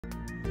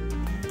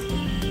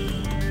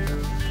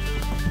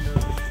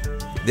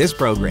This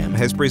program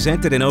has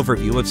presented an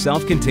overview of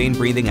self-contained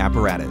breathing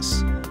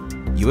apparatus.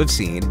 You have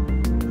seen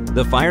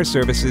the fire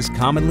service's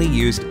commonly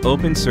used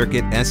open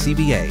circuit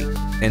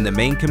SCBA and the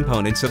main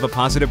components of a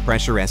positive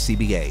pressure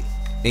SCBA,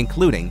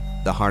 including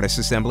the harness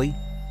assembly,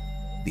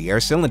 the air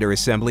cylinder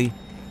assembly,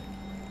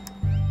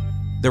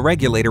 the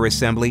regulator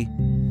assembly,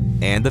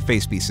 and the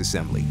facepiece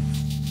assembly.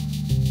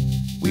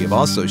 We have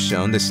also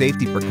shown the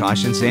safety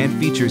precautions and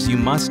features you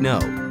must know,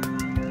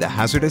 the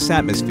hazardous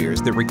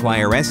atmospheres that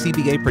require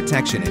SCBA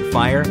protection in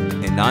fire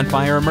and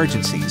non-fire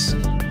emergencies,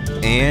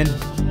 and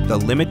the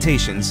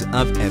limitations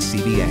of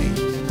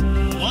SCBA.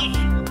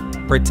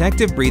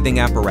 Protective breathing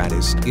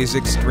apparatus is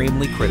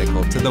extremely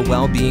critical to the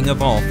well-being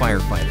of all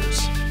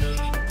firefighters.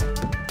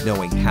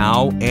 Knowing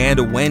how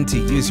and when to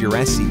use your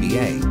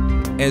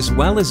SCBA, as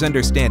well as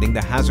understanding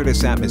the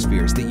hazardous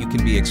atmospheres that you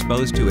can be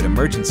exposed to at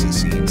emergency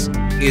scenes,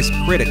 is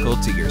critical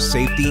to your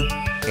safety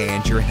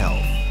and your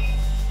health.